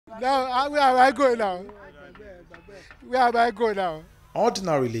Now, where am I going now? Where am I going now?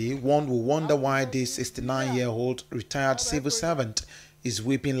 Ordinarily, one will wonder why this 69-year-old retired civil servant is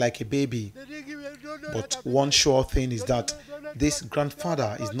weeping like a baby. But one sure thing is that this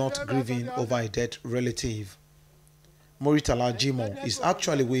grandfather is not grieving over a dead relative. Muritala Jimo is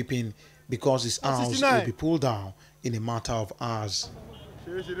actually weeping because his house will be pulled down in a matter of hours.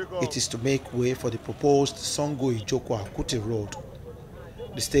 It is to make way for the proposed Songo-Ijoko Akute road.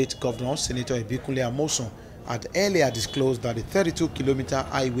 The state governor, Senator Ibikunle Amosun, had earlier disclosed that the 32-kilometer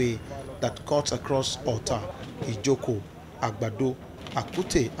highway that cuts across Ota, Ijoko, Agbado,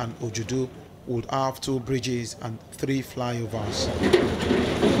 Akute and Ojudu would have 2 bridges and 3 flyovers.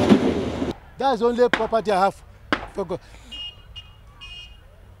 That's the only property I have.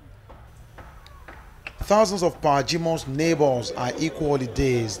 Thousands of Pajimo's neighbors are equally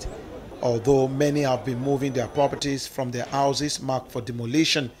dazed. Although many have been moving their properties from their houses marked for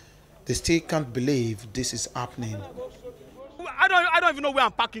demolition, they still can't believe this is happening. I don't even know where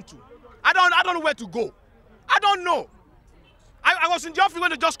I'm parking to. I don't know where to go. I don't know. I was in the office when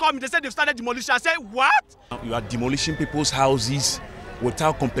they just called me. They said they've started demolition. I said, what? You are demolishing people's houses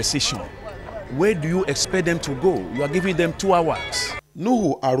without compensation. Where do you expect them to go? You are giving them 2 hours.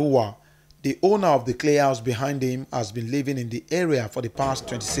 Nuhu Aruwa, the owner of the clay house behind him, has been living in the area for the past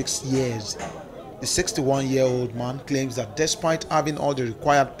 26 years. The 61-year-old man claims that despite having all the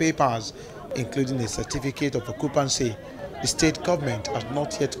required papers, including a certificate of occupancy, the state government has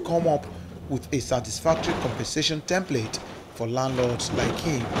not yet come up with a satisfactory compensation template for landlords like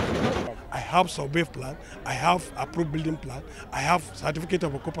him. I have survey plan, I have approved building plan, I have certificate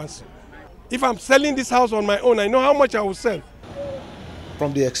of occupancy. If I'm selling this house on my own, I know how much I will sell.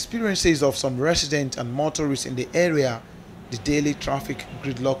 From the experiences of some residents and motorists in the area, the daily traffic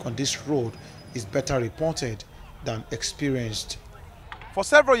gridlock on this road is better reported than experienced. For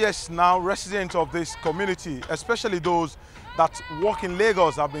several years now, residents of this community, especially those that work in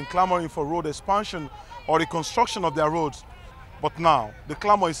Lagos, have been clamoring for road expansion or the construction of their roads. But now, the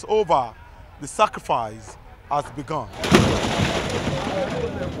clamor is over, the sacrifice has begun.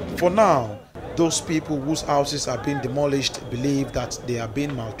 For now, those people whose houses are being demolished believe that they are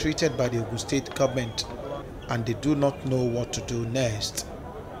being maltreated by the Ogun State government and they do not know what to do next.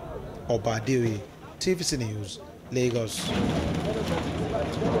 Oba Adeoye, TVC News, Lagos.